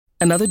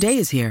Another day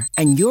is here,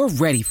 and you're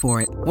ready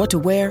for it. What to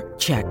wear?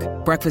 Check.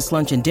 Breakfast,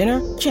 lunch, and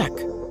dinner? Check.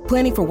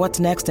 Planning for what's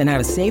next and how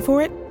to save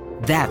for it?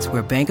 That's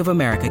where Bank of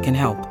America can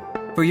help.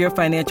 For your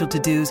financial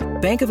to-dos,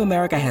 Bank of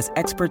America has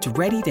experts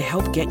ready to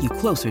help get you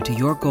closer to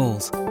your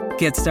goals.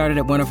 Get started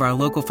at one of our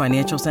local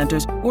financial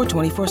centers or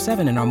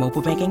 24/7 in our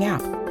mobile banking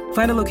app.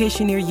 Find a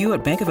location near you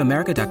at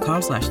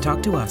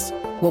bankofamerica.com/talktous.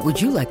 What would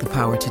you like the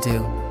power to do?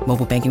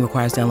 Mobile banking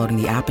requires downloading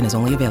the app and is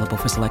only available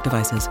for select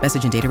devices.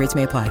 Message and data rates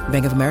may apply.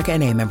 Bank of America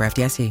N.A., member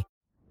FDIC.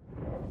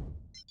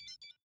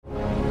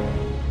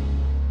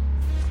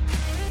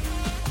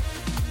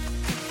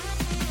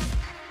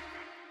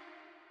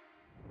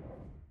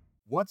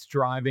 What's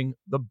driving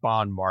the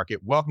bond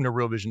market? Welcome to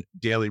Real Vision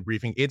Daily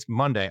Briefing. It's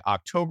Monday,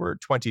 October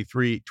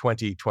 23,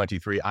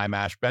 2023. I'm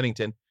Ash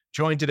Bennington,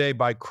 joined today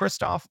by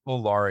Christophe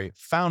Olari,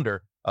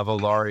 founder of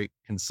Olari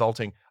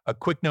Consulting. A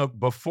quick note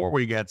before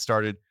we get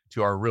started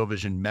to our Real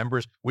Vision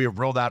members, we have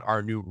rolled out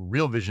our new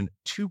Real Vision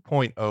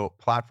 2.0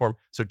 platform.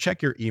 So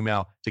check your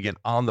email to get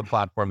on the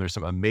platform. There's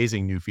some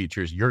amazing new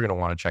features you're going to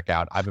want to check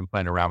out. I've been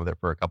playing around with it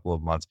for a couple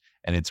of months,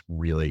 and it's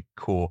really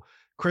cool.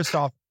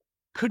 Christophe,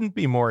 couldn't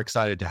be more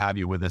excited to have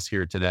you with us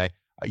here today.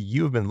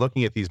 You have been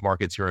looking at these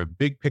markets. You're a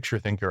big picture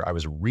thinker. I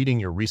was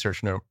reading your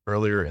research note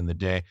earlier in the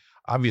day.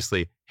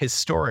 Obviously,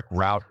 historic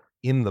route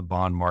in the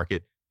bond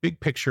market. Big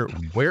picture,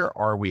 where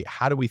are we?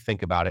 How do we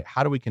think about it?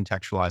 How do we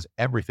contextualize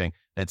everything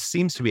that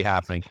seems to be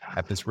happening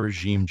at this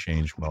regime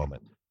change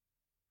moment?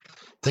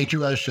 Thank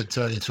you, Ash.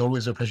 It's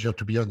always a pleasure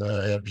to be on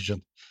Real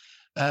Vision.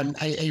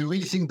 I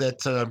really think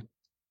that,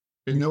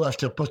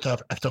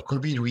 after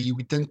COVID,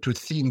 we tend to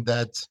think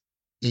that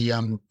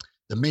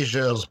the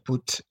measures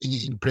put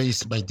in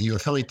place by the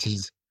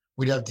authorities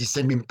will have the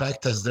same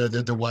impact as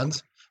the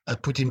ones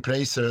put in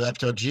place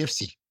after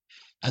GFC.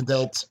 And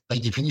that, by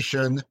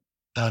definition,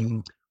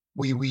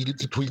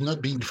 it will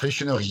not be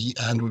inflationary,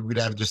 and we will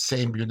have the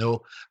same,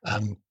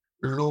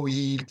 low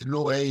yield,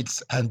 low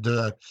rates, and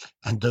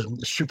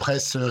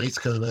suppress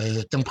risk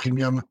term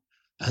premium,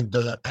 and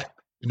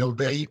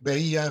very,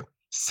 very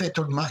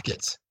settled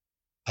markets.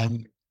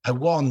 I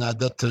warned at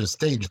that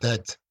stage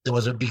that there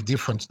was a big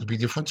difference. The big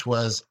difference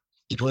was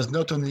it was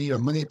not only a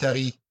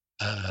monetary,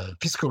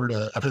 fiscal,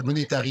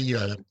 monetary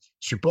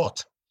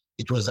support.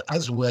 It was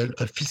as well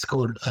a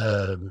fiscal,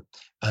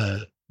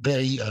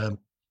 very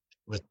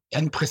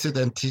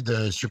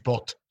unprecedented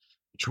support,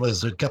 which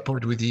was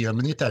coupled with the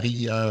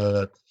monetary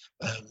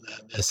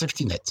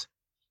safety net,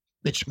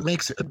 which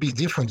makes a big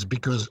difference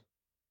because,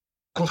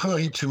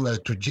 contrary to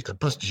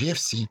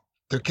post-GFC,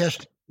 the cash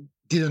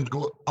didn't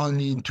go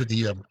only into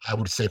the, I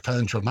would say,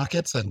 financial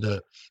markets and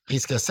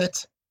risk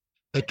assets.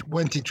 It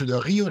went into the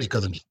real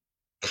economy,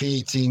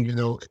 creating,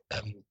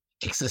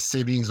 excess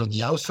savings on the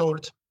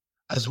household,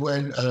 as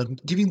well,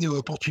 giving the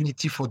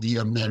opportunity for the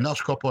large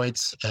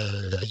corporates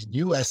in the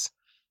US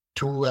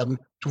to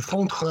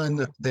front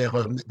run their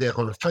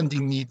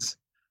funding needs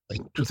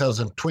in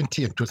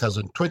 2020 and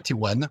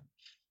 2021,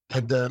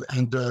 and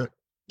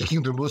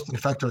making the most, in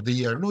fact, of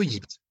the low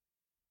yield.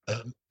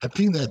 I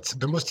think that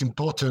the most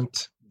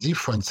important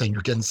difference, and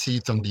you can see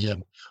it on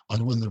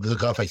one of the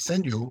graphs I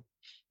send you,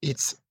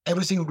 it's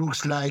everything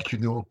looks like,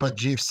 post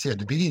GFC at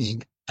the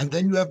beginning, and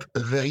then you have a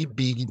very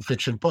big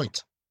inflection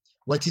point.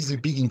 What is the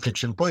big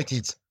inflection point?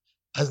 It's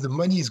as the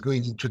money is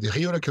going into the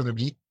real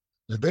economy,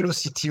 the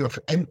velocity of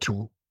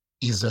M2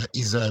 is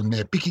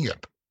picking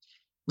up,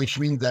 which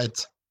means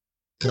that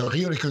the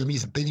real economy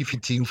is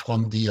benefiting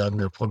from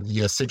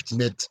the safety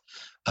net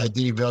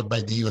delivered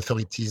by the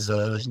authorities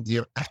in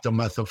the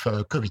aftermath of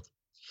COVID.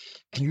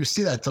 And you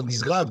see that on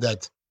this graph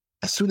that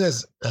as soon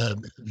as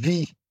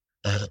V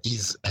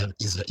is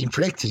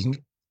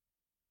inflecting,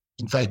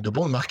 in fact, the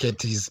bond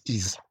market is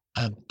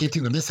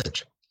getting the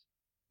message.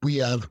 We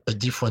have a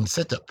different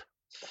setup.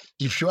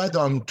 If you add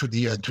on to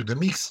the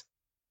mix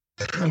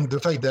the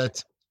fact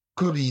that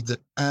COVID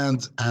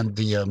and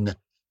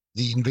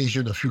the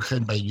invasion of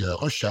Ukraine by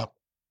Russia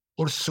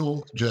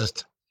also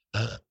just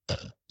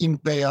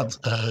impaired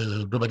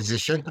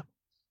globalization,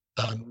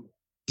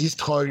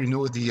 destroy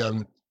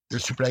the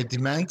supply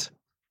demand,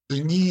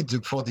 the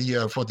need for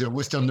the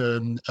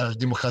Western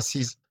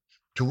democracies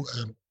to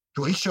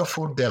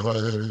reshuffle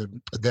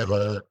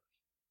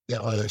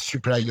their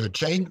supply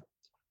chain.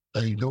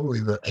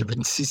 I've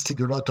insisted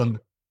a lot on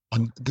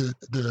the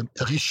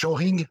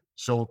reshoring,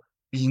 so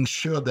being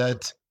sure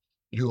that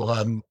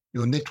your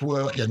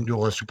network and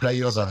your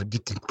suppliers are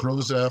getting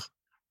closer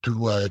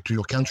to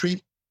your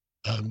country,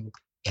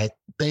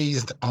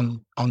 based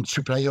on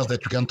suppliers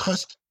that you can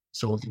trust.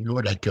 So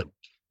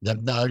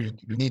that now you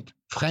need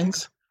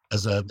friends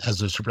as a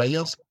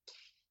suppliers,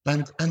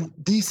 and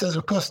this has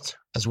a cost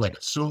as well.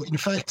 So in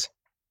fact,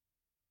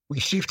 we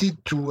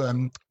shifted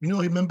to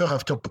remember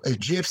after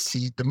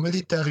GFC, the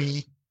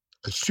monetary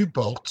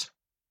support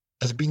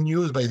has been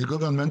used by the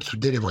government to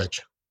deleverage.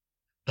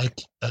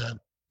 Like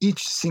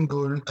each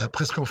single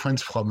press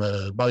conference from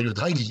Mario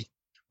Draghi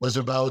was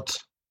about,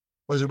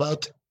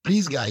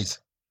 please guys,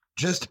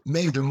 just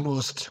make the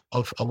most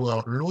of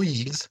our low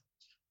yields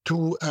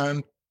to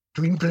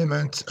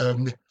implement,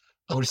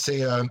 I would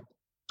say,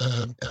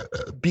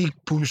 a big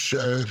push,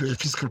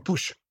 fiscal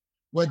push.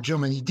 What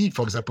Germany did,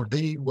 for example,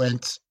 they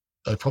went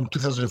from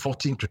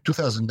 2014 to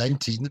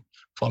 2019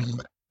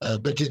 from a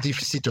budget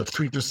deficit of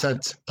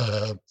 3%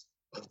 of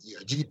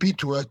the GDP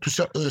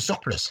to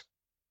surplus.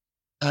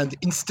 And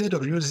instead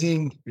of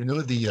using,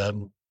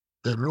 the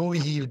low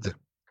yield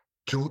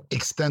to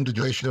extend the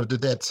duration of the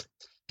debt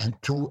and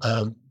to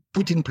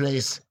put in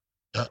place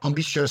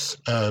ambitious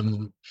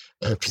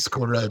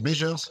fiscal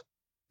measures,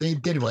 they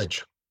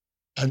deleverage.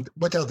 And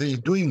what are they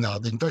doing now?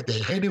 In fact,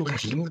 they're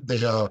re-leveraging.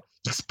 They are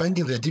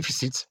expanding their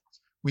deficits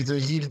with a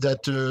yield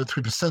at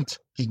 3%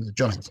 in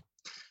Germany.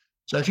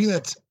 So I think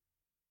that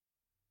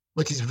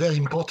what is very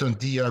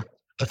important,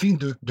 I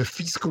think the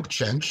fiscal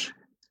change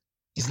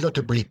is not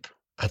a blip.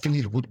 I think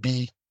it would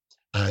be,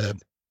 it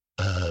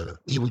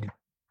would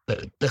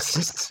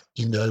persist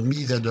in the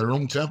mid and the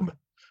long term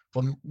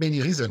for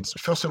many reasons.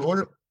 First of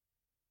all,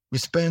 we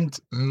spent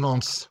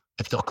months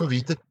after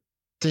COVID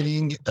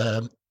telling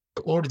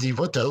all the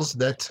voters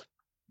that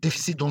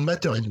deficit don't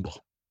matter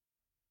anymore.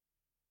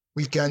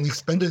 We can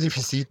expand the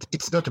deficit.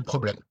 It's not a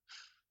problem.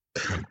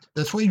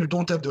 That's why you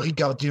don't have the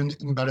Ricardian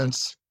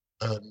imbalance,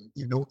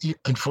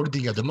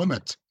 unfolding at the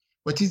moment.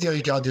 What is the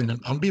Ricardian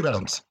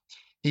ambivalence?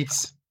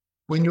 It's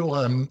when you're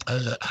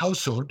a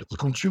household, a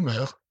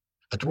consumer,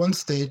 at one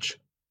stage,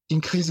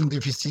 increasing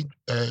deficit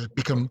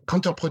become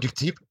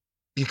counterproductive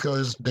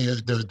because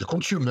the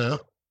consumer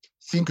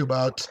think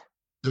about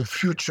the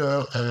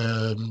future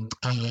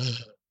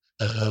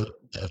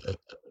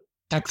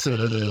tax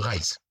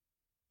rise.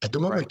 At the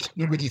moment,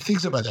 nobody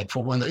thinks about that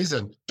for one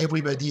reason.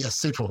 Everybody has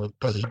said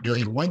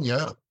during 1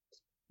 year,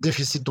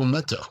 deficit don't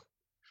matter.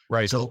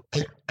 Right. So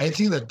I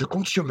think that the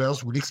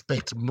consumers will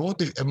expect more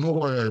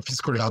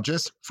fiscal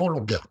largesse for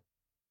longer.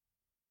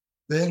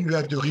 Then you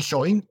have the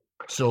reshoring.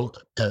 So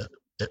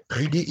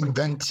really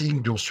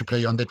inventing your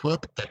supplier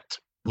network that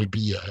will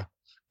be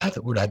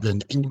that will have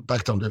an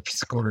impact on the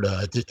fiscal on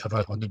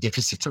the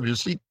deficit.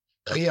 Obviously,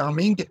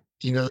 rearming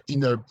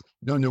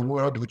in a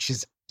world which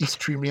is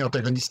extremely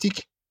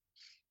antagonistic,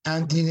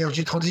 and the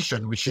energy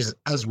transition, which is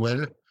as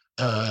well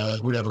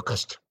will have a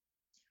cost.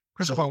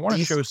 Christophe, I want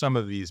to show some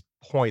of these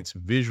points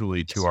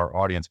visually to our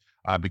audience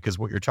because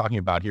what you're talking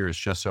about here is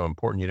just so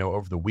important.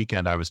 Over the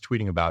weekend, I was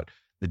tweeting about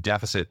the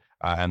deficit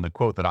and the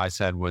quote that I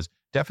said was,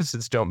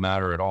 deficits don't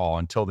matter at all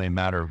until they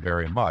matter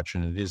very much.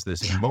 And it is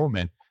this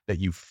moment that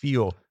you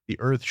feel the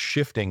earth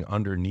shifting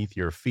underneath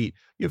your feet.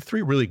 You have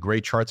three really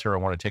great charts here I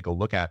want to take a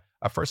look at.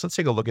 First, let's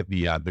take a look at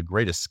the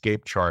Great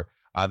Escape chart.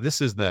 This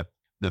is the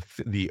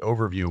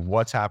overview of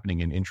what's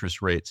happening in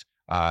interest rates.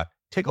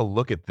 Take a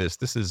look at this.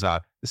 This is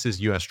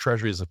U.S.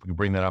 Treasuries. If we can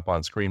bring that up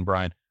on screen,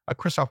 Brian.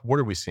 Christophe, what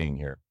are we seeing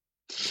here?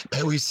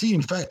 We see,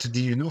 in fact,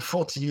 the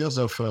 40 years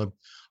of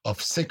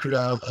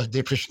secular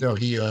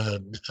deflationary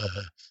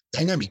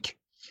dynamic.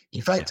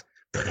 In fact,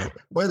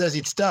 where does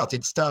it start?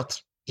 It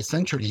starts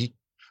essentially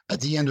at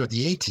the end of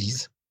the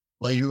 80s,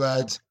 where you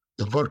had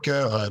the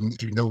Volcker,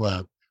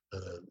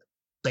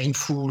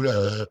 painful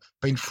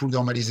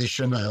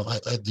normalization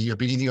at the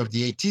beginning of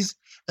the 80s.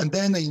 And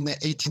then in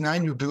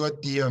 89, you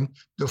got the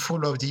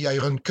fall of the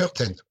Iron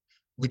Curtain,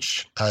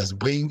 which has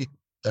bring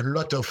a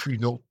lot of,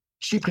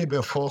 cheap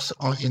labor force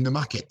in the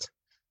market.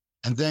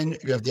 And then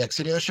you have the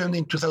acceleration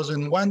in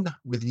 2001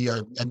 with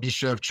the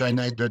ambition of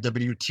China at the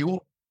WTO.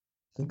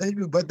 And then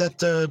you got that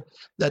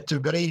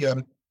very,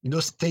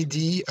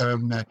 steady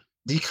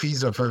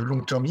decrease of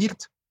long-term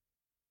yield.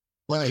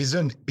 One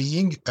reason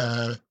being,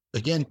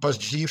 again,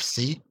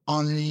 post-GFC,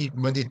 only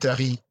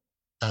monetary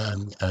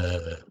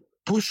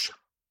push,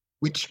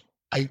 which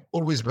I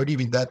always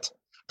believe in that.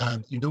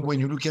 When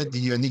you look at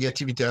the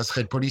negative interest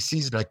rate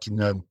policies, like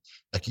in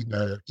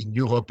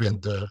Europe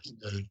and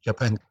in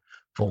Japan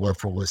for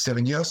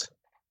 7 years,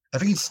 I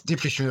think it's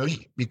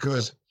deflationary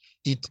because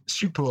it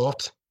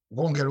supports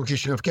wrong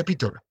allocation of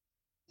capital.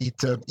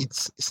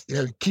 It's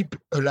keep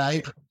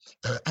alive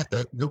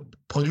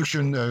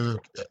production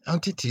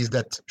entities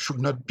that should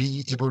not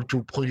be able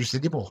to produce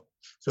anymore.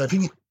 So I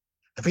think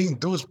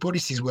those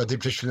policies were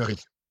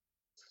deflationary.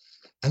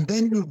 And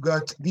then you've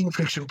got the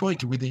inflection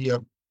point with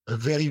a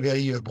very,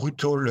 very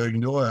brutal,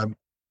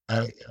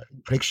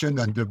 inflection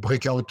and the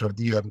breakout of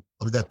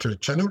that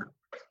channel,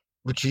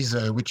 which is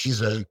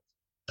the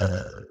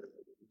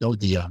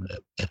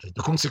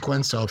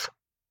consequence of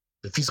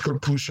the fiscal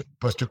push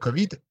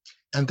post-COVID,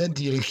 and then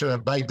the election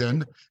of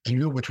Biden,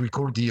 and what we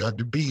call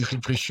the big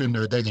inflation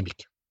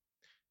dynamic.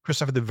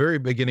 Christophe, at the very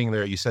beginning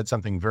there, you said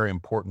something very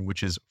important,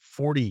 which is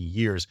 40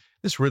 years.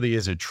 This really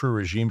is a true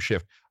regime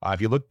shift.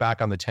 If you look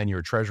back on the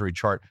 10-year Treasury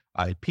chart,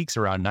 it peaks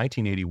around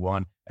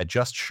 1981 at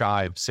just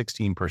shy of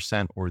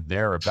 16% or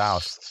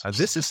thereabouts.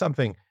 This is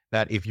something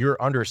that if you're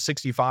under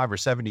 65 or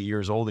 70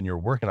 years old and you're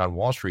working on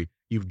Wall Street,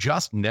 you've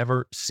just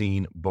never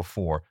seen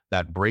before,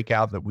 that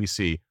breakout that we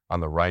see on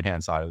the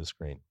right-hand side of the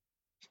screen.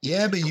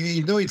 Yeah, but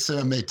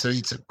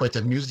it's quite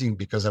amusing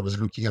because I was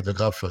looking at the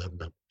graph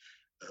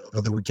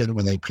over the weekend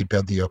when I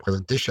prepared the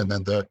presentation,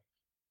 and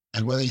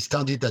when I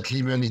started at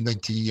Lehman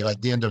at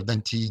the end of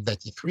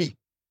 1993,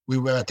 we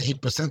were at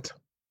 8%,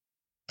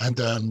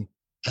 and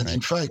And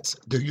in fact,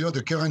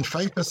 the current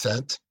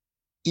 5%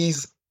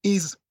 is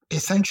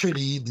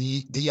essentially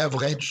the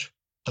average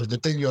of the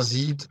 10 years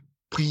yield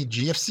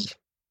pre-GFC.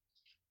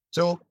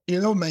 So,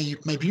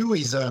 my view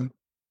is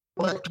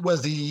what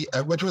was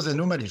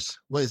anomalous?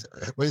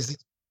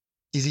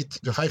 Is it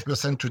the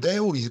 5% today,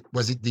 or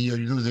was it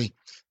the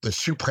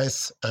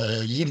suppressed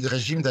yield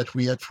regime that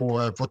we had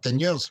for 10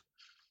 years?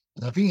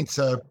 And I think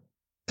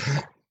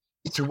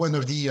it's one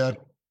of the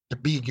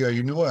big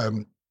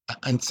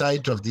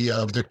insight of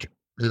the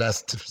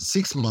last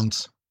 6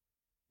 months.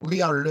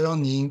 We are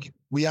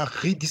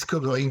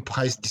rediscovering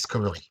price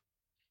discovery.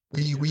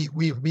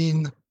 We've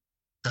been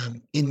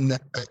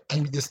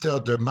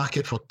administered the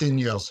market for 10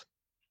 years.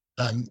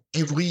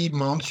 Every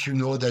month, you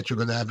know that you're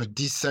going to have a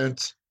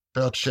decent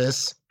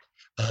purchase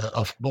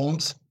of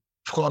bonds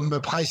from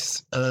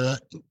price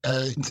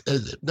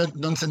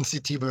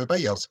non-sensitive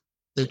buyers.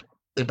 They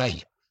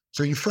buy.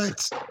 So in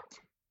fact,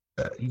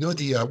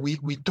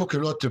 we talk a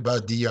lot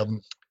about the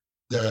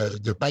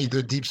buy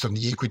the dips on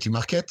the equity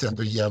market and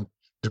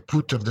the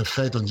put of the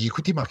Fed on the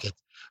equity market.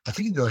 I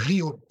think the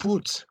real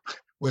put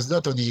was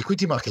not on the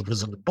equity market, it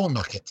was on the bond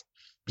market,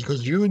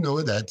 because you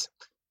know that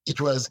it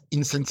was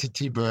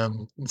insensitive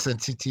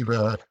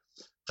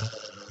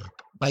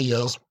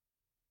buyers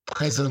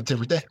present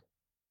every day.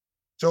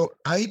 So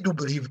I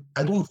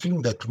don't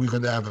think that we're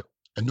going to have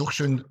an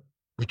auction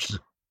which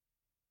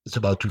is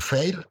about to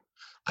fail.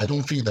 I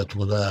don't think that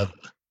we'll have,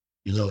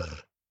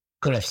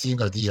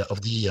 collapsing of the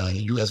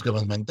U.S.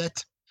 government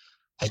debt.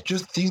 I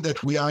just think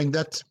that we are in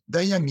that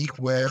dynamic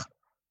where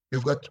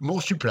you've got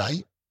more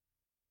supply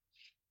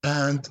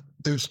and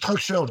the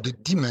structure of the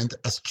demand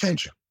has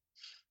changed.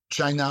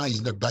 China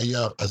is not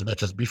buyer as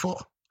much as before.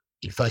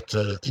 In fact,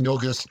 in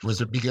August, it was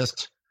the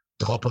biggest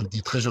drop of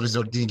the Treasury's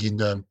holding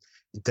in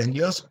 10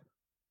 years,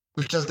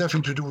 which has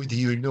nothing to do with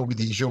the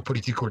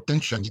geopolitical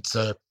tension. It's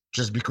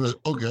just because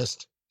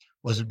August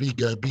was a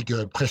big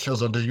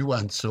pressures on the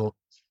yuan. So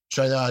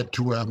China had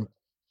to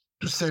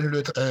sell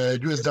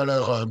US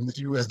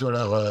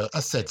dollar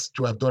assets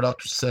to have dollar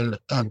to sell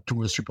and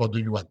to support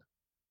the yuan.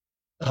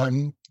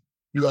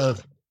 You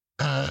have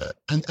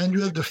and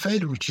you have the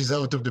Fed, which is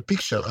out of the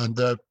picture, and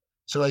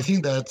so I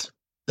think that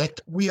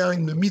we are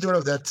in the middle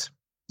of that.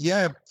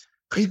 Yeah,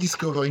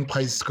 rediscovering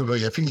price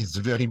discovery. I think it's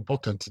very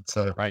important. It's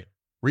right.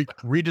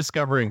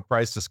 Rediscovering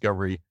price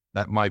discovery.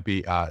 That might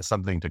be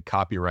something to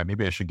copyright.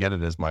 Maybe I should get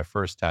it as my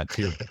first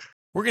tattoo.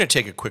 We're going to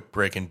take a quick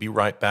break and be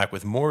right back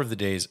with more of the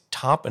day's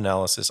top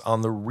analysis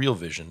on the Real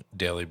Vision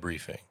Daily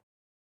Briefing.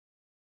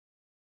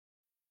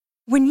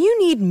 When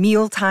you need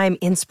mealtime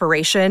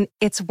inspiration,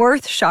 it's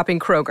worth shopping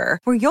Kroger,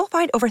 where you'll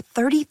find over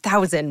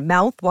 30,000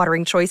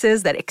 mouth-watering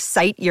choices that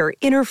excite your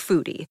inner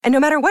foodie. And no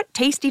matter what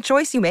tasty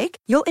choice you make,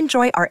 you'll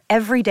enjoy our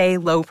everyday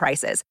low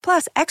prices,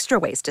 plus extra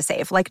ways to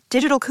save, like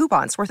digital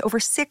coupons worth over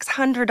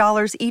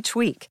 $600 each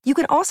week. You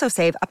can also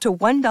save up to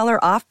 $1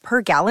 off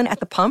per gallon at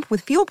the pump with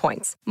fuel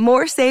points.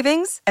 More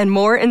savings and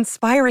more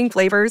inspiring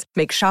flavors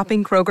make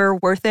shopping Kroger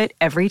worth it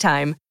every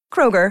time.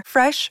 Kroger,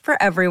 fresh for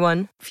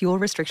everyone. Fuel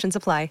restrictions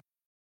apply.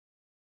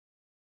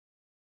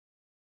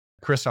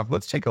 Christophe,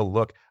 let's take a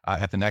look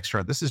at the next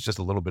chart. This is just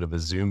a little bit of a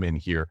zoom in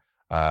here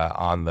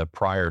on the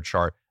prior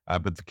chart,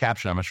 but the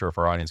caption, I'm not sure if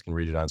our audience can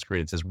read it on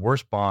screen. It says,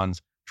 worst bonds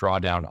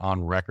drawdown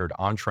on record,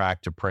 on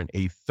track to print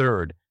a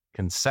third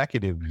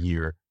consecutive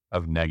year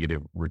of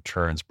negative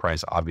returns.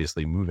 Price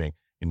obviously moving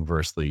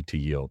inversely to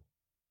yield.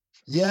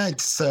 Yeah,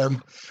 it's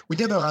we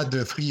never had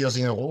 3 years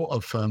in a row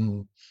of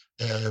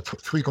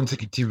 3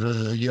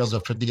 consecutive years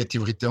of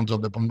negative returns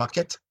on the bond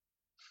market.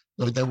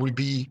 So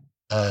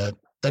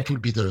that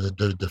will be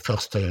the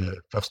first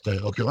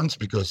occurrence,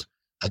 because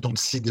I don't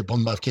see the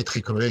bond market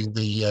recovering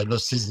the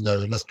losses in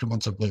the last 2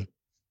 months of the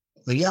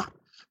year,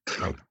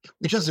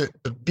 which has a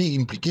big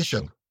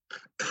implication.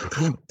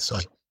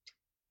 Sorry.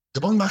 The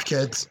bond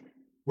market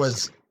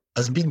has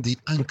been the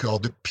anchor,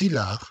 the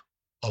pillar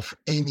of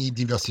any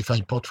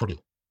diversified portfolio.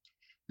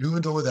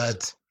 You know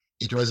that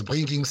it was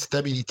bringing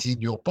stability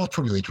in your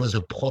portfolio. It was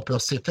a proper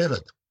safe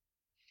haven.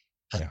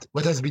 And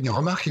what has been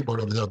remarkable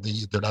over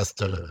the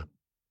last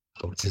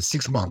I would say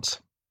 6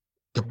 months,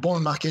 the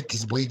bond market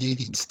is bringing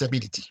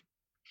instability,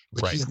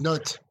 which is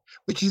not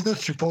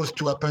supposed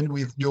to happen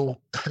with your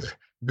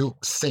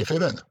safe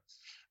haven.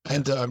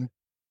 And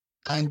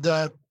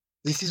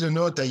this is a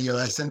note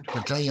I sent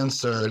to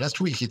clients last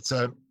week. It's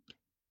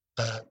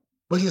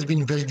what has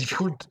been very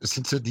difficult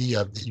since the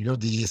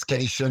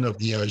escalation of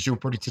the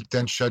geopolitical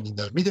tension in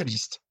the Middle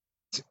East.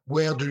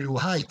 Where do you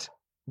hide?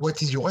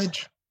 What is your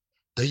hedge?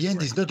 The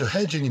yen is not a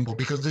hedge anymore,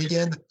 because the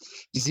yen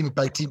is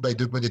impacted by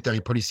the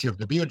monetary policy of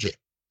the BOJ,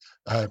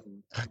 and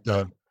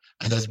it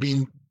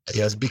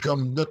has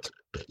become not.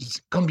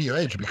 It can't be a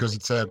hedge because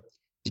it's the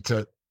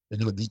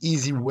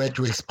easy way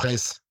to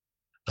express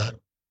a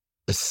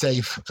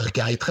safe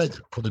carry trade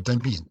for the time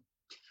being.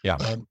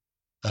 Yeah.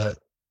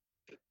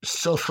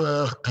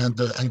 SOFR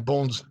and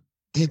bonds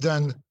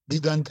didn't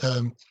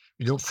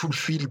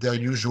fulfill their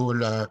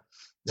usual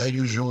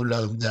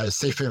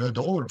safe haven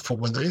role for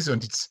one reason.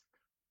 It's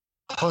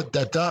hot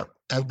data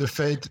and the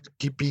Fed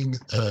keeping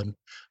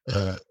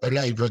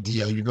alive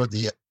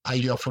the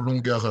higher for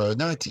longer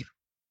narrative.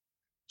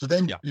 So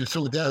then,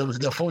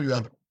 therefore, you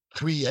have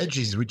three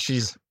edges, which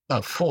is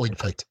four, in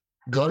fact.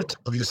 Gold,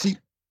 obviously,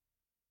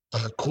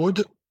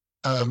 crude,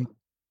 and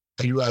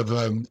you have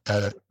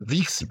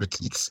VIX, but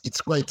it's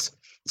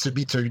a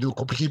bit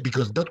complicated,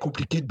 because not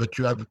complicated, but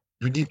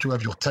you need to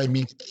have your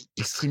timing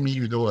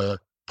extremely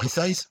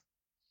precise.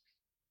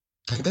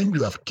 And then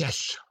you have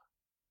cash,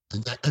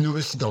 and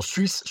obviously now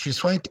Swiss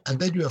franc, and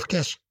then you have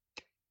cash.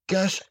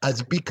 Cash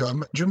has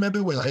become. Do you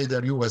remember when Ray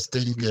Dalio was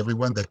telling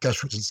everyone that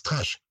cash is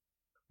trash?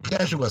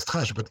 Cash was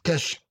trash, but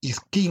cash is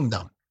king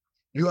now.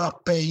 You are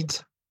paid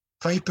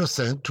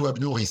 5% to have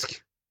no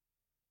risk.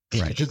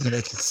 Right.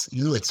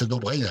 It's a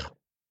no-brainer.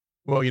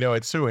 Well,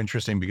 it's so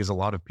interesting because a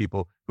lot of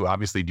people who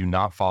obviously do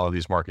not follow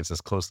these markets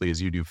as closely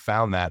as you do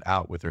found that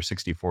out with their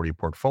 60-40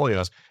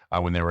 portfolios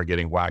when they were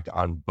getting whacked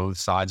on both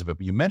sides of it.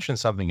 But you mentioned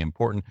something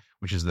important,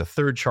 which is the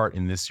third chart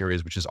in this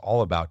series, which is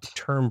all about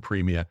term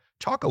premia.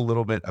 Talk a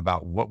little bit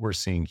about what we're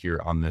seeing here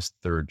on this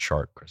third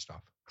chart,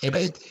 Christophe.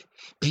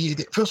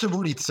 First of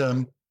all, it's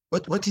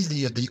what is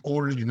the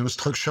whole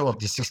structure of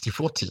the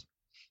 60-40?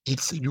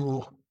 It's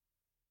your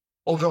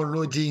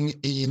overloading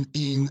in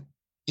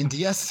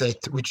the asset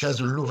which has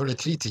a low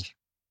volatility.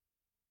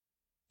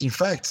 In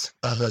fact,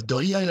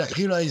 the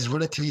realized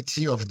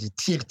volatility of the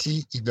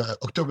TLT in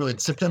October and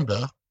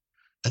September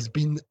has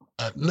been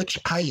much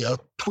higher,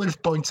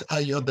 12 points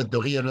higher than the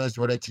realized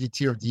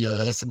volatility of the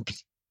S&P,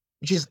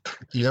 which is,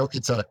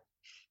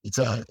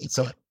 it's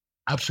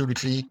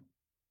absolutely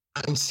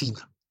unseen.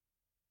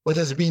 What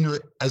has been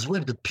as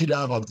well the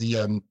pillar of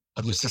the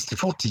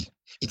 60-40,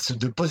 it's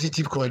the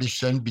positive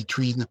correlation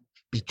between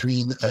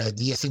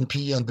the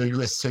S&P and the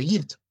US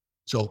yield.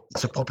 So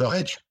it's a proper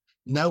hedge.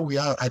 Now we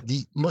are at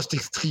the most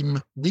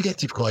extreme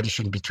negative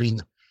correlation between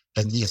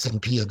the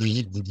S&P and the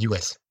yield in the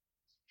US.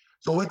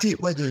 So to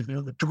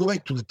go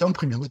back to the term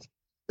premium,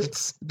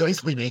 the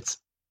risk premium.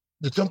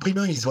 The term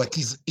premium is what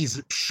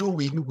is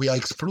showing we are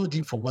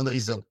exploding for one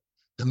reason.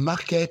 The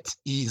market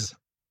is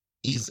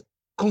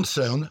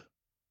concerned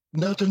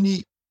not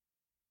only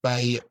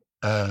by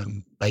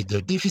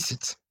the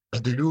deficit,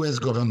 but the US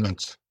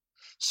government.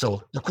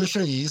 So the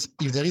question is,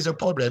 if there is a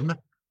problem,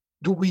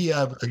 do we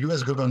have a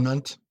US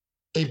government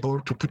able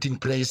to put in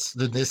place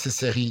the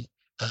necessary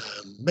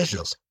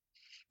measures?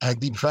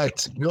 And in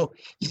fact,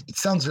 it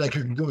sounds like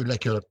a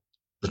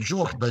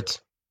joke,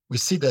 but we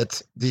see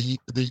that the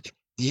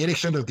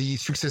election of the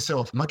successor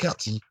of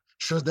McCarthy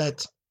shows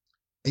that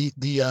in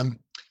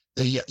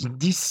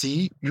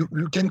DC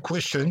you can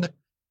question: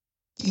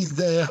 is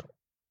there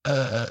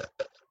a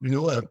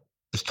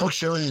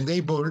structure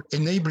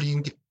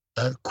enabling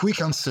quick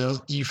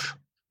answers if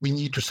we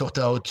need to sort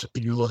out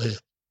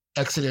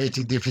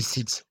accelerated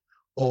deficits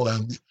or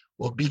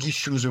big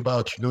issues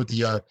about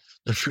the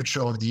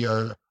future of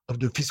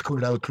the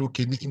fiscal outlook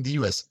in the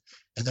US.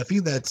 And I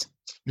think that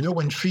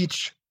when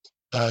Fitch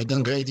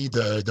downgraded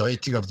the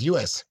rating of the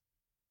US,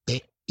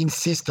 they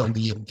insist on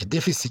the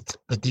deficit,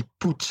 but they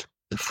put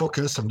the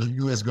focus on the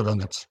US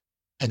government.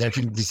 And I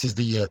think this is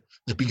the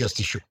biggest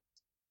issue.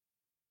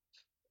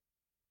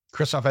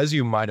 Christophe, as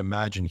you might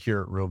imagine,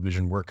 here at Real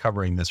Vision, we're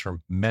covering this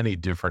from many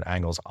different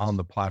angles on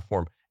the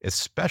platform,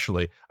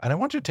 especially. And I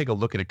want you to take a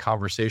look at a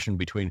conversation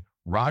between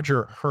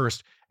Roger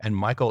Hurst and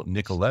Michael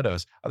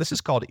Nicoletos. This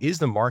is called, "Is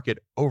the Market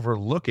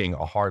Overlooking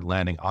a Hard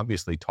Landing?"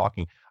 Obviously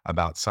talking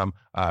about some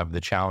of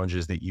the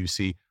challenges that you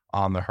see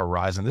on the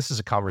horizon. This is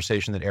a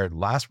conversation that aired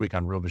last week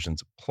on Real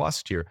Vision's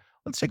Plus tier.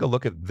 Let's take a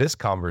look at this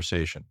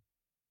conversation.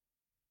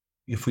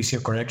 If we see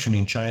a correction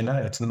in China,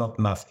 it's not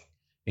nothing.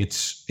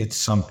 It's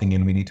something,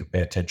 and we need to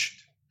pay attention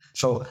to.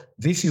 So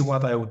this is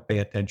what I would pay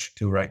attention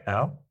to right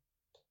now.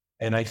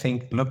 And I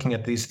think looking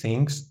at these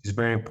things is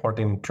very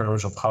important in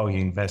terms of how you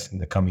invest in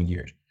the coming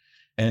years.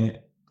 And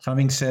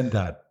having said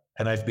that,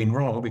 and I've been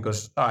wrong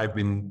because I've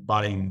been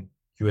buying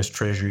US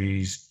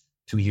Treasuries,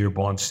 2-year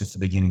bonds since the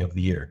beginning of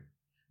the year.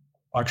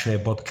 Actually,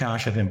 I bought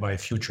cash, I didn't buy a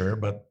future,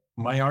 but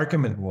my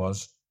argument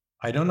was,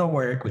 I don't know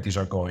where equities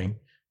are going,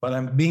 but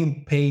I'm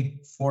being paid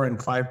 4 and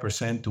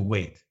 5% to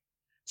wait.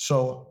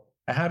 So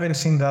I haven't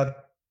seen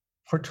that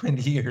for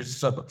 20 years.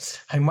 So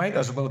I might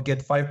as well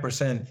get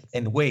 5%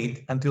 and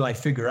wait until I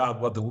figure out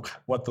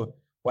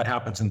what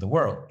happens in the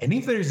world. And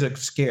if there is a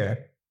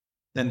scare,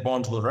 then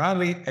bonds will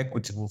rally,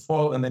 equities will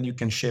fall, and then you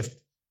can shift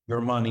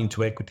your money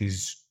into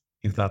equities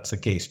if that's the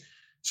case.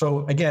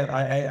 So again,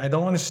 I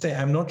don't want to say,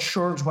 I'm not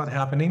sure what's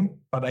happening,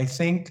 but I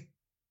think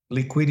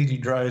liquidity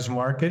drives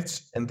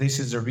markets. And this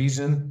is the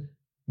reason,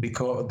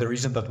 because the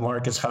reason that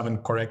markets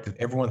haven't corrected.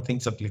 Everyone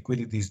thinks that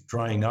liquidity is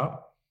drying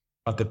up.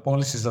 But the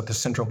policies that the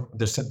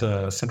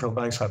central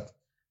banks have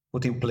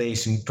put in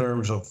place in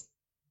terms of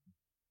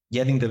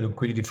getting the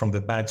liquidity from the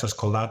banks as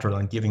collateral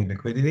and giving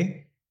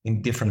liquidity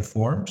in different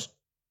forms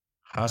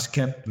has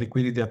kept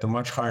liquidity at a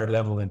much higher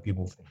level than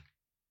people think.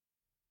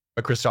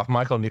 But Christophe,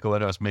 Michael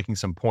Nicoletos making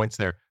some points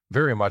there,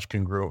 very much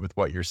congruent with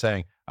what you're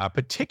saying,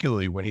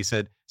 particularly when he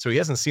said, so he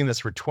hasn't seen this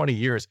for 20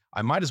 years.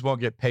 I might as well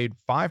get paid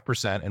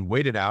 5% and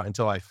wait it out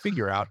until I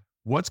figure out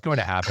what's going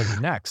to happen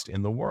next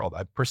in the world?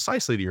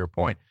 Precisely to your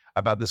point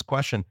about this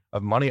question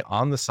of money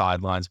on the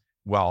sidelines,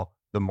 while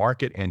the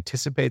market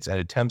anticipates and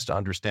attempts to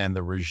understand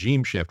the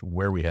regime shift,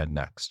 where we head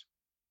next.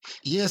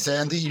 Yes,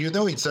 Andy,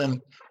 it's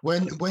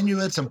when you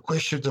had some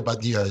questions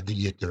about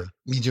the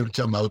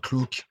medium-term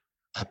outlook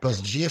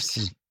post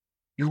GFC,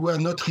 you were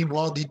not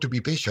rewarded to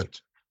be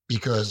patient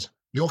because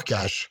your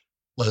cash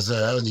was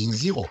earning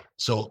zero.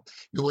 So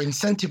you were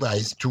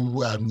incentivized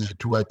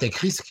to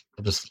take risk,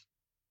 obviously.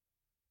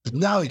 But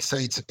now it's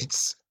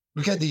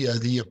look at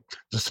the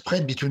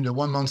spread between the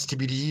 1 month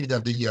stability yield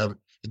and the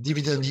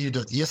dividend yield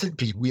of the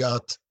S&P. We are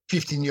at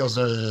 15 years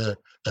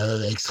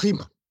extreme.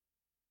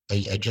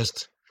 I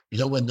just,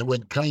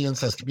 when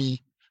clients ask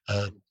me,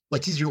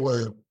 what is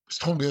your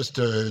strongest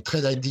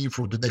trade idea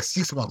for the next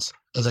 6 months?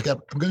 I was like,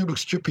 I'm going to look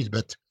stupid,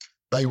 but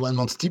buy 1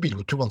 month stable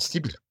or 2 months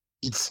stable.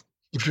 It's,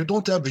 if you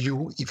don't have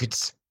view, if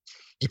it's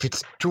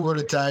too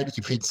volatile,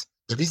 if it's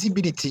the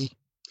visibility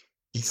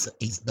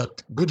is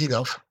not good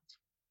enough,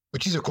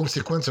 which is a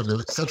consequence of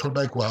the central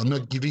bank who are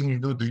not giving,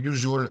 the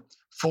usual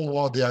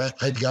forward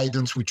rate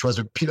guidance, which was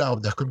a pillar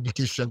of their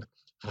communication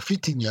for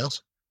 15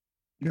 years.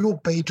 You're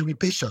paid to be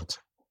patient.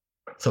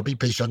 So be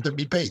patient and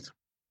be paid.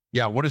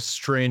 Yeah, what a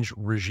strange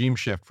regime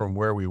shift from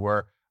where we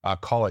were,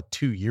 call it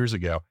 2 years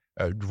ago,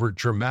 a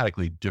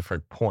dramatically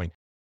different point.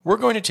 We're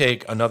going to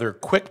take another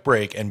quick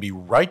break and be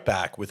right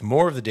back with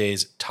more of the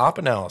day's top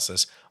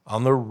analysis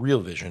on the Real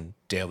Vision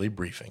Daily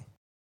Briefing.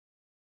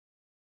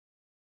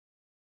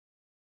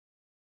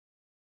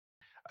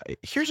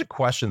 Here's a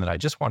question that I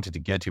just wanted to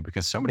get to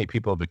because so many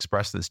people have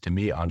expressed this to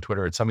me on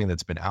Twitter. It's something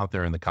that's been out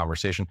there in the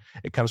conversation.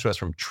 It comes to us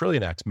from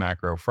TrillionX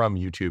Macro from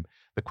YouTube.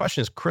 The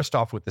question is,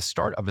 Christoph, with the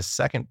start of a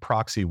second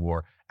proxy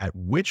war, at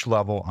which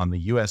level on the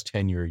U.S.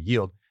 10-year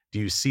yield do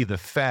you see the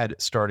Fed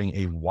starting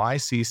a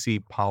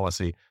YCC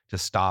policy to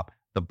stop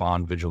the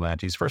bond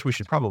vigilantes? First, we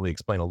should probably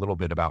explain a little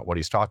bit about what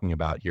he's talking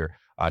about here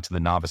to the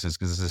novices,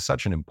 because this is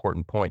such an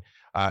important point.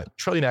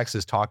 TrillionX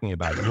is talking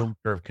about yield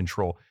curve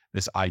control,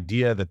 this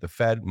idea that the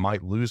Fed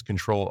might lose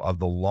control of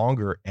the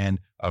longer end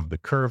of the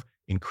curve,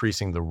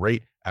 increasing the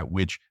rate at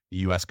which the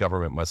U.S.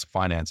 government must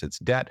finance its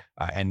debt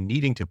and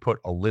needing to put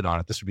a lid on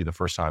it. This would be the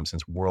first time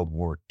since World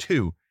War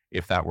II.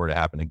 If that were to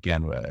happen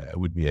again, it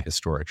would be a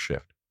historic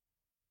shift.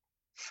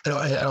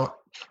 I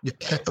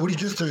will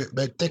just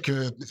take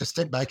a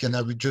step back, and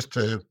I would just,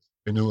 I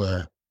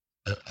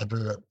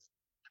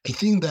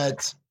think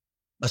that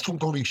my strong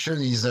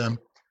conviction is that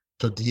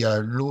the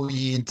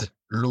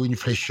low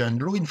inflation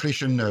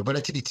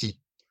volatility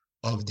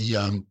of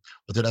the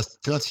last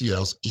 30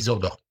 years is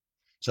over.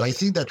 So I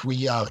think that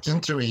we are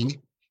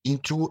entering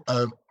into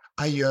a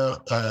higher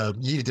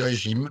yield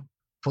regime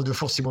for the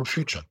foreseeable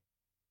future.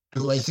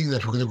 So I think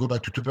that we're going to go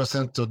back to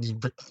 2%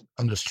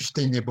 on a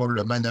sustainable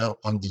manner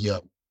on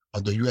the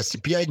US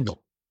CPI.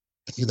 No,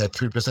 I think that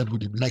 3%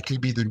 would likely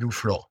be the new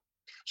floor.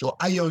 So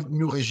higher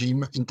new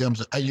regime in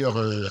terms of higher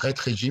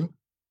rate regime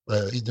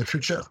in the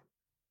future.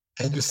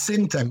 At the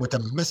same time, what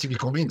I'm massively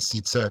convinced,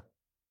 it's the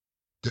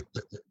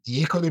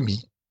economy,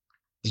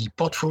 the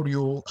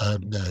portfolio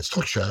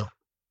structure,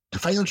 the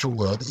financial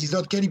world is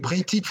not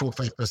calibrated for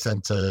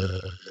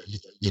 5%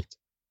 yet.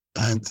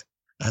 And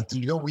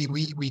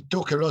we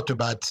talk a lot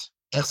about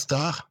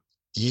R-star,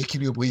 the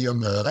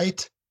equilibrium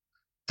rate.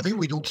 I think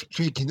we don't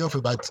speak enough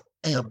about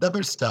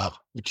double star,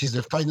 which is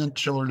the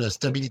financial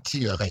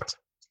stability rate.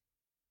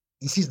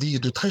 This is the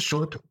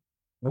threshold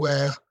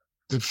where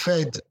the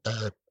Fed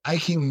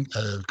hiking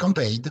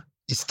campaign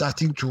is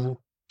starting to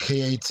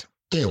create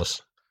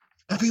chaos.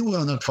 I think we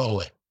are not far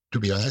away, to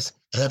be honest,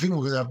 and I think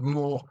we're going to have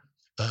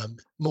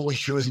more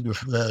issues in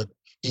the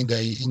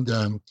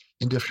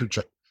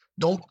future.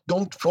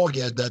 Don't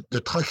forget that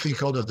the track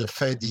record of the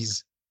Fed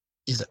is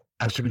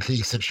absolutely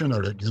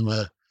exceptional.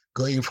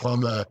 Going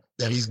from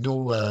there is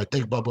no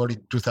tech bubble in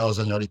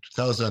early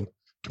 2000,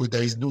 to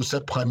there is no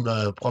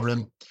subprime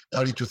problem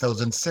early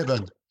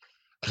 2007.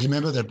 I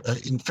remember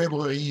that in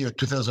February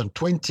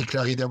 2020,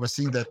 Clarida was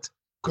saying that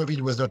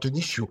COVID was not an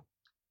issue,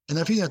 and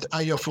I think that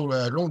higher for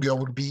longer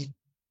will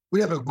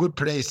have a good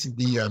place in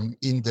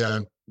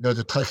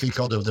the track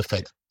record of the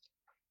Fed.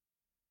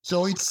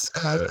 So it's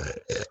I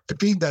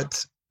think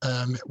that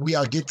we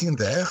are getting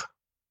there.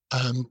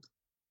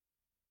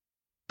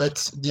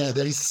 But yeah,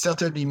 there is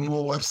certainly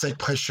more upside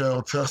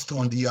pressure first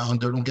on the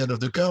long end of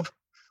the curve.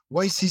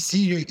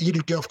 YCC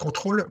yield curve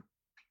control.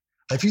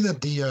 I think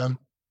that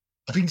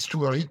I think it's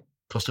too early.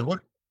 First of all,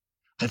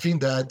 I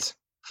think that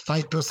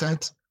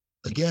 5%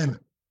 again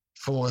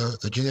for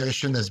the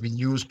generation has been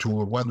used to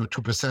 1 or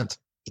 2%.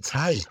 It's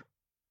high,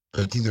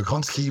 but in the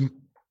grand scheme,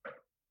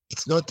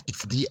 it's not.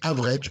 It's the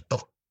average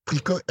of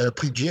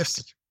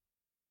pre-GFC.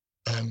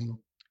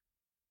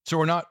 So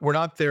we're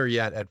not there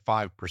yet at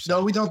 5%.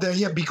 No, we're not there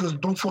yet, because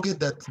don't forget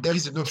that there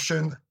is an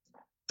option,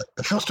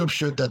 the first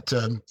option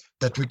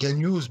that we can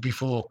use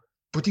before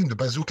putting the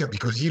bazooka,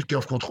 because yield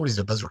curve control is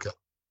the bazooka.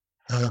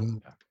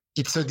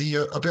 It's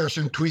the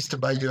operation twist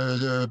by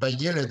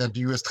Yellen and the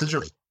U.S.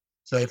 Treasury.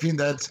 So I think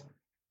that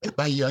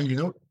by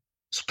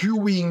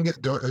skewing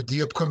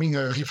the upcoming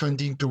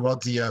refunding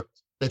towards the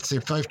let's say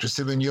 5 to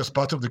 7 years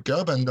part of the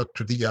curve and not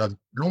to the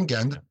long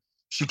end,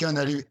 she can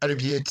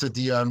alleviate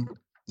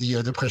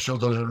the pressure on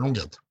the long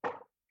end.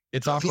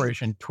 It's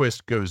Operation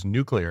Twist Goes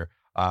Nuclear,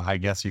 I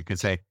guess you could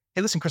say.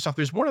 Hey, listen, Christophe,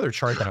 there's one other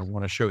chart that I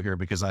want to show here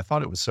because I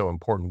thought it was so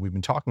important. We've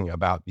been talking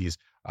about these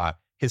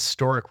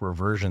historic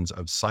reversions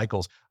of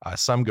cycles,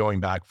 some going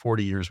back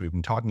 40 years. We've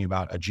been talking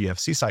about a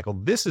GFC cycle.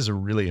 This is a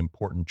really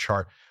important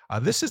chart.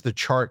 This is the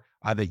chart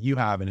that you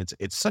have, and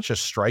it's such a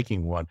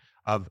striking one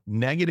of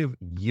negative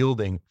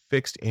yielding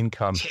fixed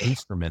income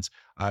instruments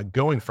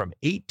going from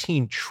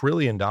 $18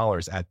 trillion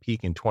at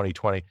peak in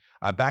 2020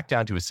 back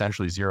down to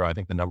essentially zero. I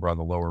think the number on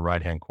the lower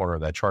right-hand corner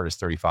of that chart is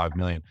 35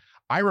 million.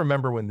 I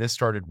remember when this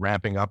started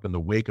ramping up in the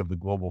wake of the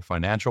global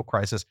financial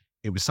crisis.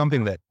 It was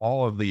something that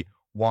all of the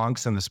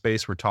wonks in the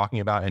space were talking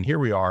about, and here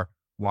we are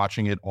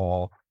watching it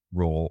all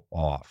roll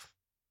off.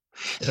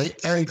 And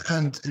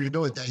you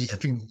know, I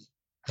think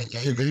I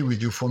agree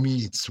with you. For me,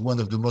 it's one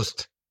of the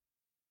most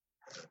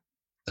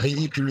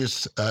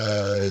ridiculous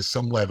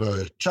somewhere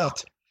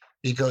chart,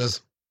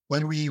 because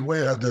when we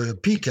were at the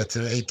peak at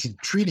 18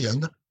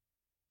 trillion,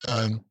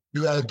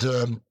 you had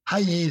high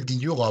yield in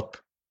Europe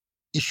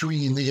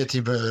issuing a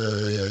negative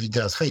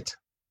interest rate.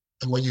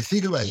 And when you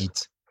think about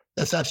it,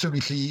 that's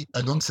absolutely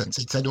a nonsense.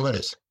 It's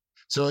anomalous.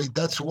 So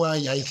that's why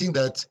I think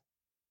that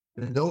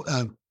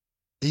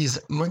these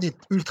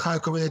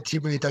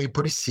ultra-accommodative monetary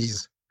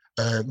policies,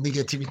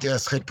 negative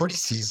interest rate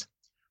policies,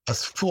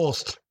 has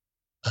forced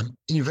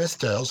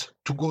investors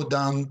to go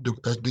down the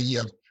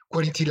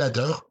quality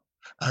ladder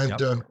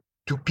and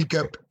to pick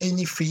up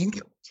anything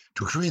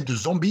to create the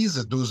zombies,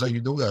 those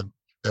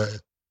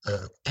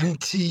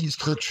empty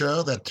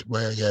structure that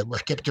were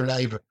kept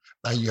alive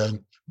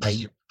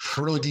by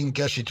flooding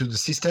cash into the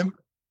system.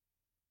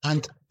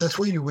 And that's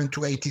why you went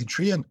to 18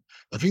 trillion.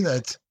 I think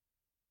that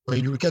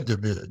when you look at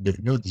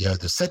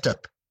the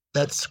setup,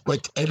 that's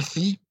quite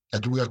healthy,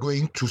 and we are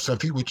going to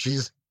something which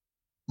is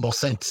more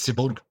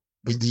sensible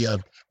with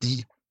the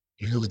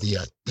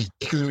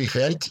economic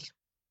reality.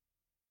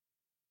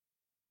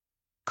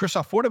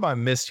 Christophe, what have I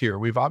missed here?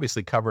 We've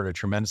obviously covered a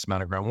tremendous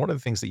amount of ground. One of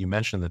the things that you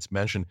mentioned that's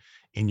mentioned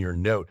in your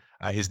note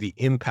is the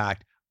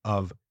impact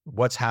of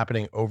what's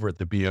happening over at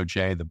the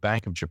BOJ, the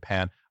Bank of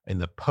Japan, in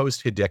the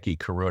post-Hideki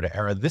Kuroda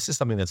era. This is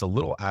something that's a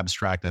little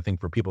abstract, I think,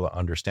 for people to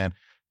understand.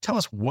 Tell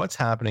us what's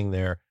happening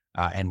there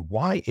and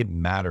why it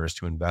matters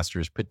to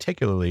investors,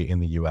 particularly in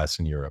the US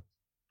and Europe.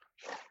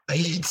 I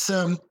think it's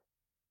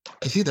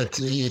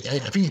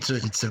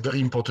a very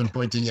important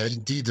point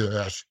indeed,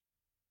 Ash.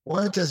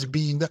 What has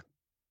been a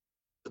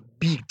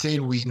big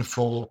tailwind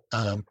for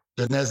the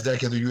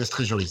NASDAQ and the US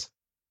Treasuries?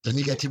 The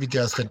negative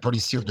interest rate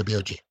policy of the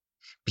BOJ,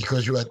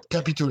 because you had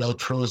capital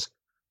outflows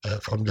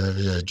from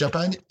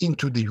Japan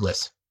into the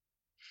US,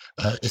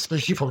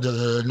 especially from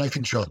the life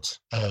insurance,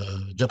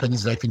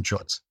 Japanese life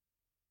insurance.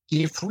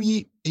 If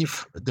the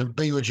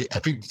BOJ, I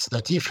think it's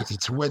not if,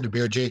 it's when the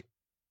BOJ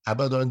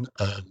abandon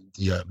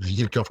the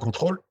yield curve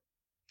control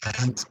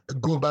and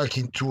go back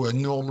into a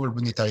normal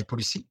monetary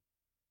policy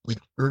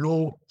with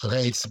low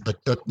rates but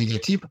not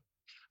negative,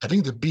 I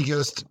think the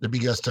biggest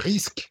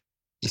risk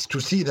is to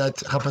see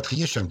that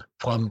repatriation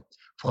from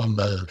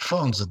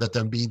funds that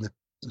have been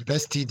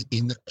invested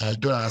in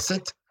dollar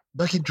assets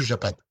back into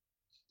Japan.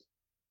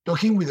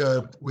 Talking with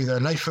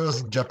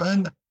lifers in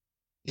Japan,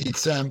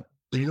 it's the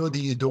rule,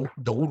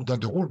 not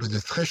the rule, but the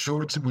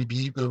thresholds will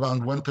be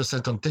around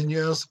 1% on 10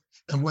 years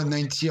and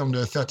 190 on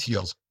 30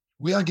 years.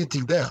 We are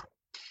getting there,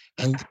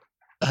 and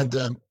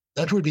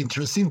that will be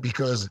interesting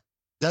because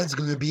that's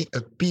going to be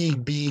a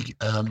big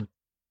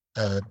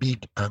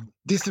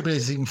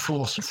destabilizing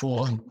force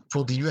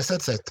for the US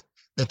asset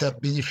that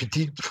have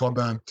benefited from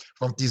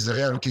this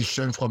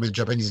reallocation from the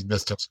Japanese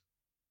investors.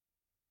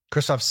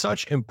 Christophe,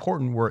 such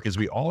important work as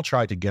we all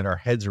try to get our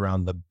heads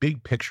around the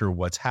big picture of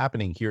what's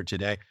happening here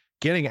today,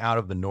 getting out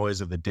of the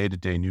noise of the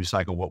day-to-day news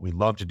cycle, what we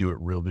love to do at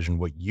Real Vision,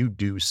 what you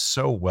do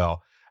so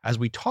well. As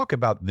we talk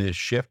about this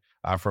shift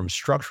from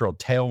structural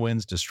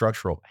tailwinds to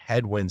structural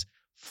headwinds,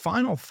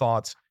 final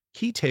thoughts,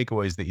 key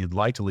takeaways that you'd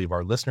like to leave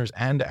our listeners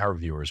and our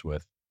viewers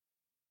with.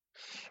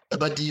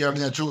 About the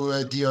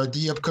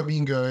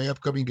upcoming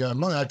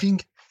month, I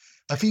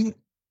think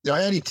the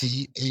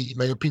reality, in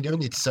my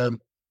opinion, it's the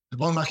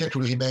bond market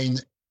will remain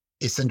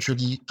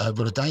essentially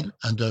volatile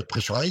and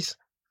pressurized.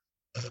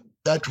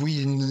 That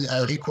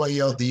will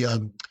require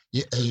the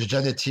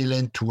Janet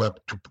Yellen to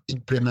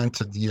implement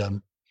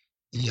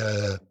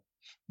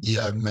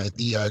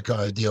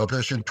the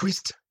Operation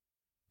Twist.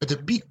 But the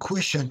big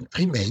question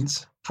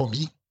remains for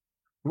me: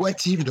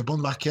 what if the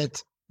bond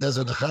market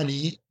doesn't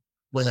rally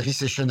when a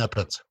recession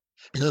happens?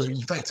 Because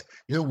in fact,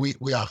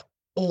 we are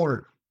all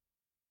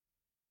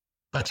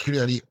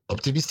particularly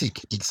optimistic.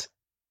 It's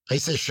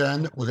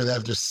recession, we're going to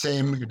have the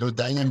same,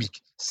 dynamic,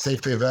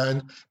 safe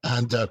haven,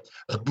 and a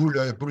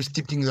bull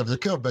steepening of the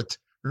curve, but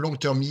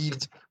long-term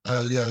yield,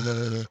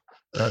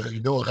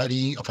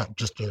 rallying,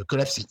 just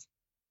collapsing.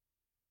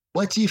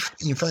 What if,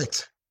 in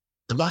fact,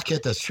 the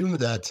market assumes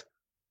that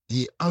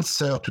the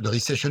answer to the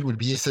recession will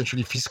be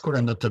essentially fiscal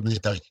and not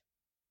monetary?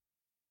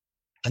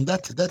 And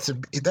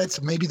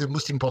that's maybe the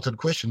most important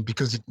question,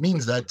 because it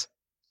means that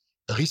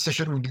a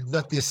recession will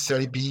not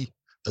necessarily be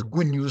a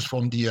good news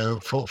from the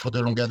for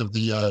the long end of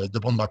the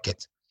bond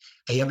market.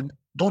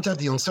 Don't have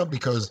the answer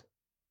because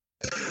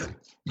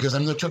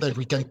I'm not sure that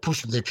we can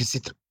push the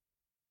deficit,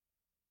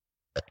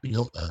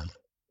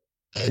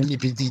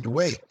 limited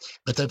way.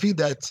 But I think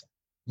that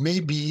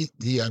maybe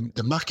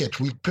the market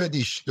will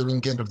punish the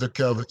long end of the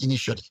curve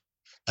initially,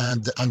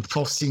 and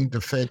forcing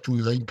the Fed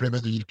to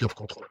implement the yield curve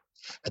control.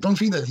 I don't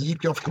think that the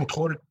yield curve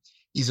control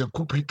is a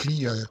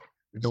completely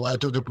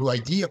out of the blue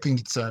idea. I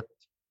think it's a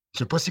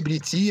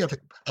possibility. I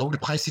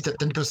would price it at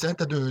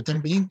 10% at the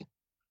time being,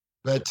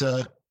 but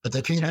I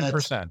think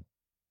 10%.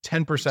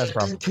 10%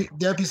 probably.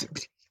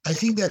 I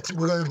think that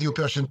we're going to have the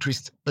operation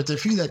twist, but I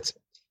feel that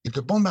if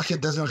the bond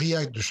market doesn't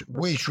react the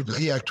way it should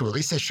react to a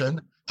recession,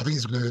 I think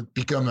it's going to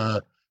become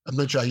a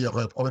much higher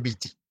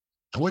probability.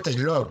 And what I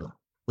love,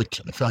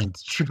 which I find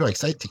super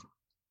exciting,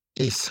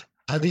 is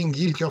having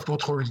yield curve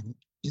control in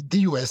the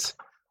US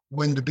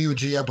when the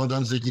BOJ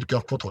abandons the yield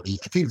curve control. I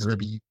think it's going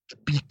to be a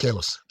big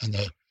chaos and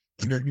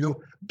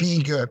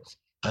big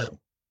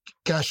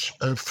cash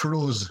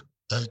flows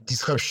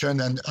disruption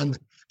and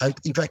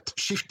in fact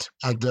shift.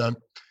 And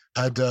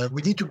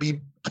we need to be.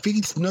 I think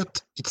it's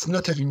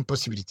not an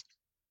impossibility.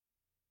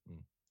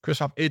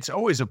 Christophe, it's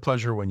always a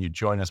pleasure when you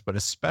join us, but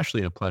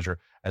especially a pleasure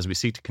as we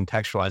seek to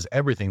contextualize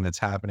everything that's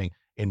happening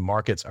in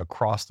markets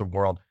across the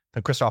world.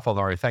 And Christophe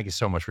Allary, thank you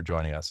so much for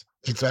joining us.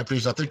 It's my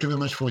pleasure. Thank you very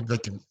much for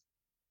inviting me.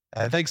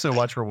 And thanks so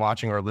much for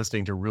watching or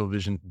listening to Real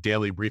Vision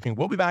Daily Briefing.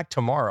 We'll be back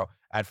tomorrow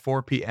at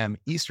 4 p.m.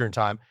 Eastern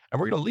Time, and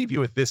we're going to leave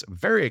you with this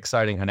very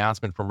exciting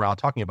announcement from Raoul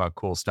talking about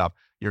cool stuff.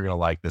 You're going to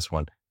like this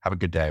one. Have a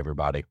good day,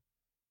 everybody.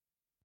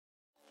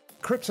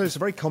 Crypto is a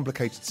very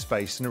complicated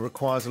space, and it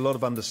requires a lot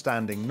of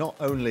understanding, not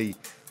only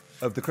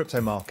of the crypto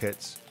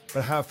markets,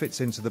 but how it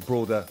fits into the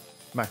broader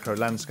macro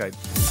landscape.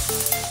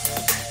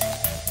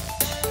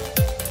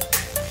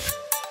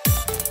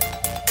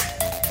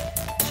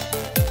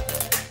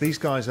 These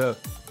guys are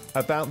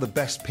about the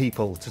best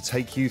people to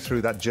take you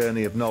through that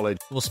journey of knowledge.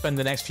 We'll spend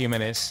the next few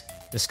minutes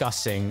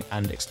discussing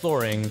and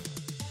exploring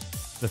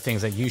the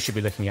things that you should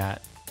be looking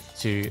at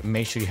to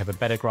make sure you have a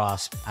better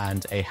grasp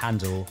and a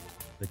handle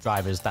the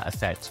drivers that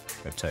affect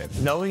crypto.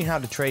 Knowing how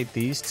to trade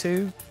these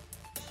two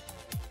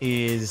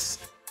is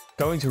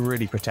going to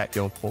really protect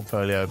your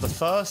portfolio. The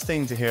first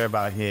thing to hear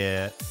about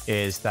here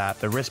is that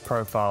the risk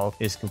profile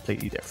is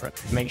completely different.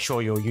 Make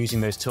sure you're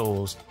using those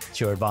tools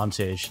to your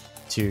advantage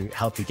to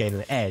help you gain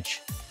an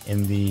edge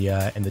in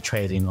the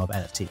trading of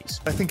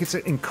NFTs. I think it's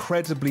an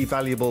incredibly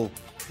valuable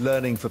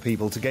learning for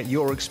people to get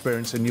your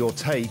experience and your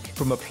take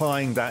from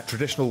applying that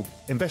traditional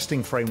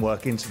investing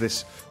framework into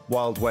this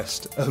wild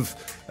west of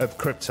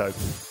crypto.